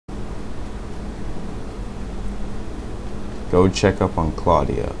Go check up on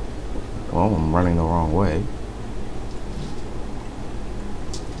Claudia. Well, I'm running the wrong way.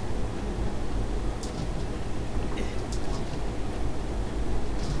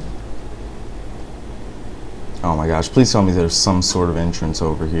 Oh my gosh, please tell me there's some sort of entrance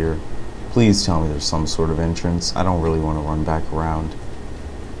over here. Please tell me there's some sort of entrance. I don't really want to run back around.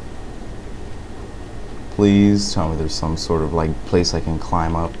 Please tell me there's some sort of like place I can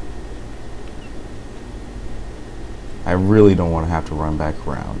climb up. I really don't want to have to run back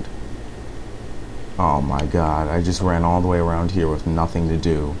around. Oh my god, I just ran all the way around here with nothing to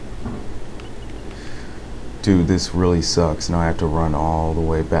do. Dude, this really sucks. Now I have to run all the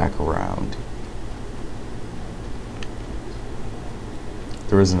way back around.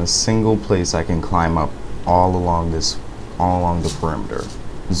 There isn't a single place I can climb up all along the perimeter.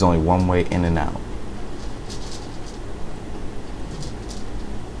 There's only one way in and out.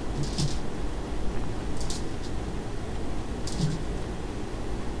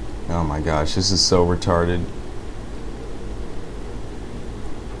 Oh my gosh, this is so retarded.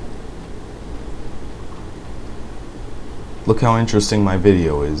 Look how interesting my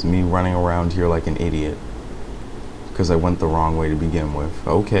video is, me running around here like an idiot. Because I went the wrong way to begin with.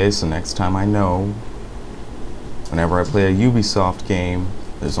 Okay, so next time I know, whenever I play a Ubisoft game,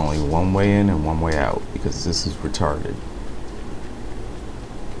 there's only one way in and one way out, because this is retarded.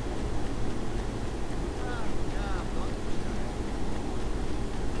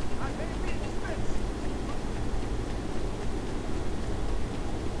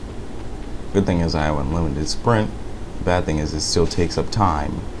 Good thing is I have unlimited sprint. Bad thing is it still takes up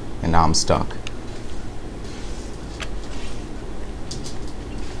time, and now I'm stuck.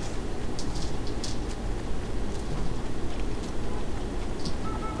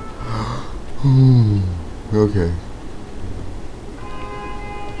 Okay.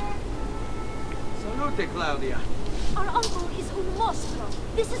 Salute, Claudia. Our uncle is un mostro.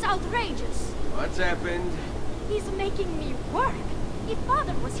 This is outrageous. What's happened? He's making me work. If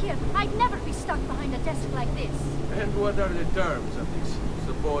father was here, I'd never be stuck behind a desk like this. And what are the terms of this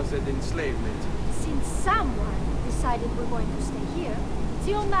supposed enslavement? Since someone decided we're going to stay here,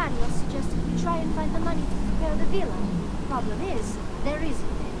 Zio Mario suggested we try and find the money to prepare the villa. Problem is, there isn't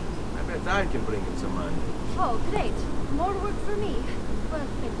any. I bet I can bring in some money. Oh, great. More work for me. Well,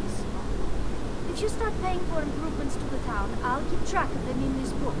 maybe small. If you start paying for improvements to the town, I'll keep track of them in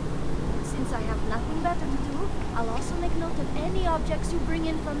this book. Since I have nothing better to do, I'll also make note of any objects you bring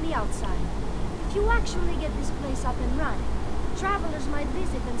in from the outside. If you actually get this place up and running, travelers might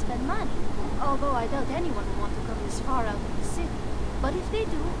visit and spend money. Although I doubt anyone will want to come this far out of the city. But if they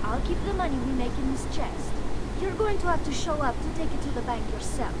do, I'll keep the money we make in this chest. You're going to have to show up to take it to the bank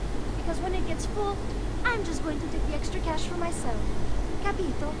yourself. Because when it gets full, I'm just going to take the extra cash for myself.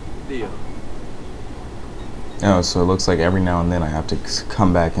 Capito? Deal. Oh, so it looks like every now and then I have to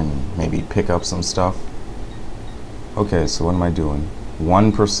come back and maybe pick up some stuff. Okay, so what am I doing?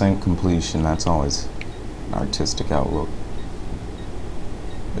 1% completion, that's always an artistic outlook.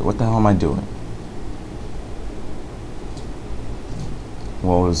 What the hell am I doing?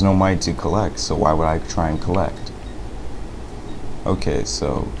 Well, there's no money to collect, so why would I try and collect? Okay,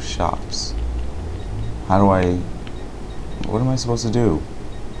 so shops. How do I... What am I supposed to do?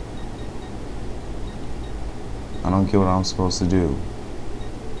 I don't get what I'm supposed to do.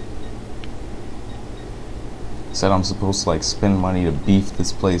 It said I'm supposed to like spend money to beef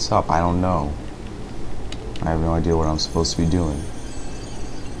this place up. I don't know. I have no idea what I'm supposed to be doing.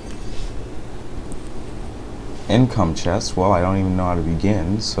 Income chest. Well, I don't even know how to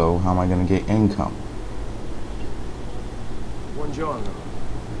begin, so how am I going to get income? Buongiorno.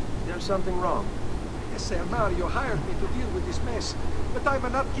 There's something wrong. Yes, sir. Mario hired me to deal with this mess, but I'm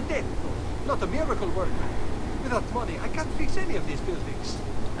an architecto, not a miracle worker. Without money, I can't fix any of these buildings.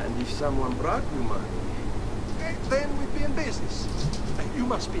 And if someone brought you money? Then we'd be in business. You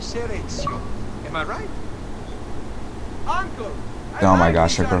must be Serezio. Am I right? Uncle! Oh my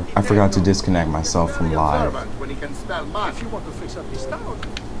gosh, I forgot to disconnect myself from live. If you want to fix up this town,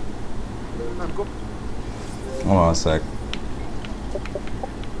 I'm go. Hold on a sec.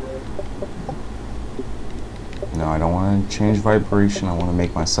 No, I don't want to change vibration. I want to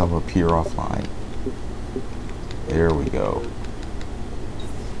make myself appear offline. There we go.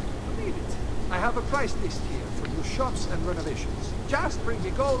 Believe it. I have a price list here for new shops and renovations. Just bring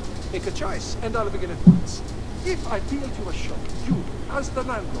me gold, make a choice, and I'll begin at once. If I build you a shop, you, as the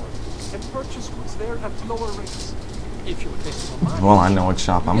landlord, can purchase goods there at lower rates. If you take more money, Well, I know what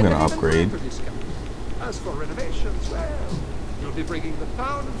shop I'm going to upgrade. As for renovations, well, you'll be bringing the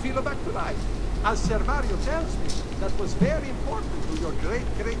town and Villa back to life. As Sir Mario tells me, that was very important to your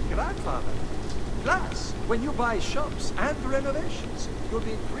great-great-grandfather. Plus, when you buy shops and renovations, you'll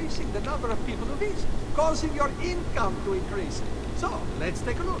be increasing the number of people who visit, causing your income to increase. So, let's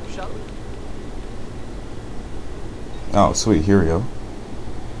take a look, shall we? Oh, sweet, here we go.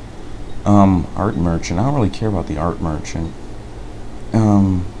 Art merchant. I don't really care about the art merchant. I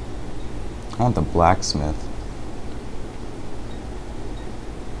want the blacksmith.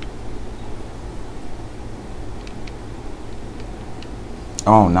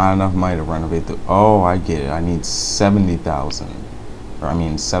 Oh, not enough money to renovate the... Oh, I get it. I need 70,000. Or, I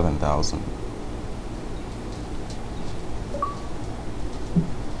mean, 7,000.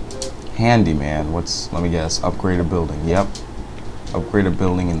 Handyman. What's... Let me guess. Upgrade a building. Yep. Upgrade a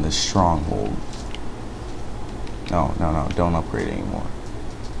building in the stronghold. No, no, no. Don't upgrade anymore.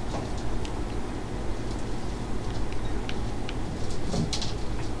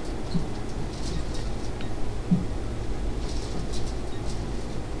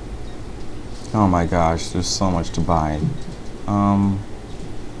 Oh my gosh, there's so much to buy.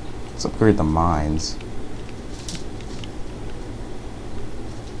 Let's upgrade the mines.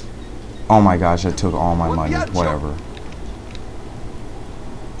 Oh my gosh, I took all my money. Whatever.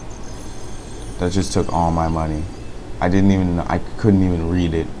 That just took all my money. I couldn't even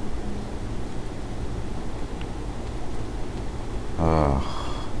read it. Ugh.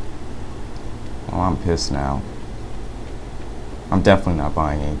 Well, I'm pissed now. I'm definitely not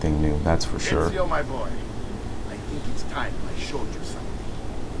buying anything new, that's for sure. Ezio, my boy, I think it's time I showed you something.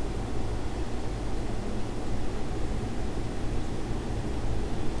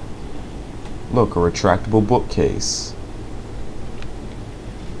 Look, a retractable bookcase.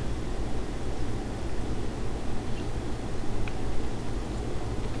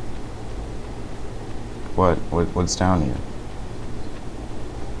 What's down here?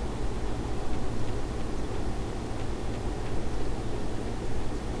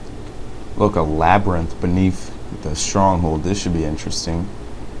 Look, a labyrinth beneath the stronghold. This should be interesting.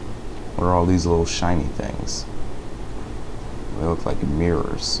 What are all these little shiny things? They look like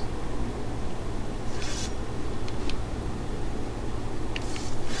mirrors.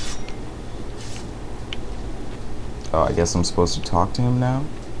 Oh, I guess I'm supposed to talk to him now?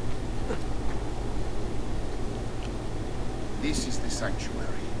 This is the sanctuary.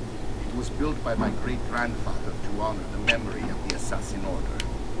 It was built by my great-grandfather to honor the memory of the Assassin Order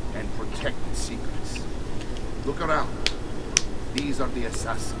and protect its secrets. Look around. These are the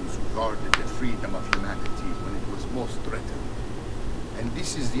assassins who guarded the freedom of humanity when it was most threatened. And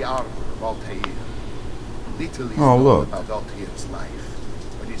this is the armor of Altair. Little is known about Altair's life,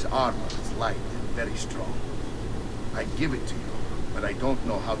 but his armor is light and very strong. I give it to you, but I don't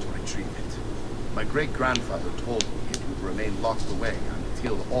know how to retrieve it. My great-grandfather told me it would remain locked away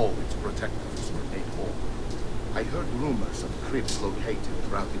until all its protectors were made whole. I heard rumors of crypts located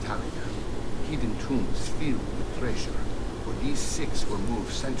throughout Italia, hidden tombs filled with treasure, but these 6 were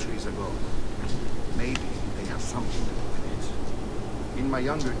moved centuries ago. Maybe they have something to do with it. In my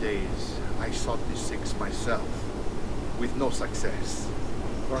younger days, I sought the 6 myself, with no success.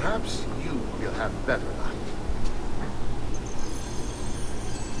 Perhaps you will have better luck.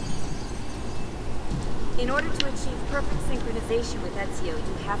 In order to achieve perfect synchronization with Ezio,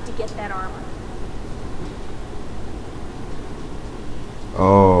 you have to get that armor.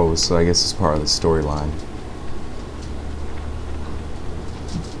 Oh, so I guess it's part of the storyline.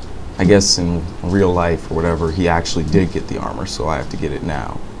 I guess in real life or whatever, he actually did get the armor, so I have to get it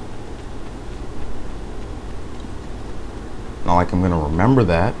now. Not like I'm gonna remember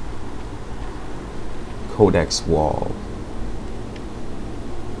that. Codex wall.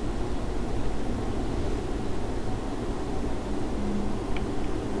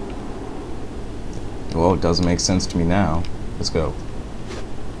 Well, it doesn't make sense to me now. Let's go.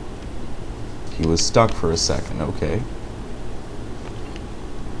 He was stuck for a second, okay.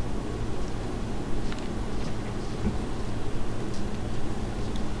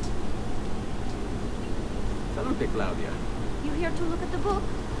 Salute, Claudia. You here to look at the book?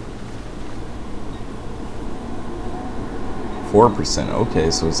 4%, okay,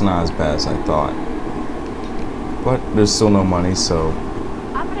 so it's not as bad as I thought. But there's still no money, so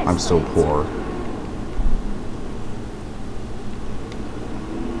I'm still poor.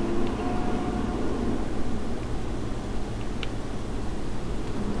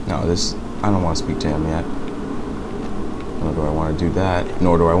 No, I don't want to speak to him yet. Nor do I want to do that.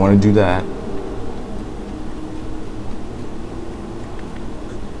 Nor do I want to do that.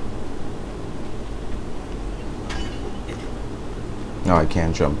 No, I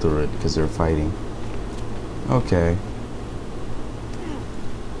can't jump through it because they're fighting. Okay.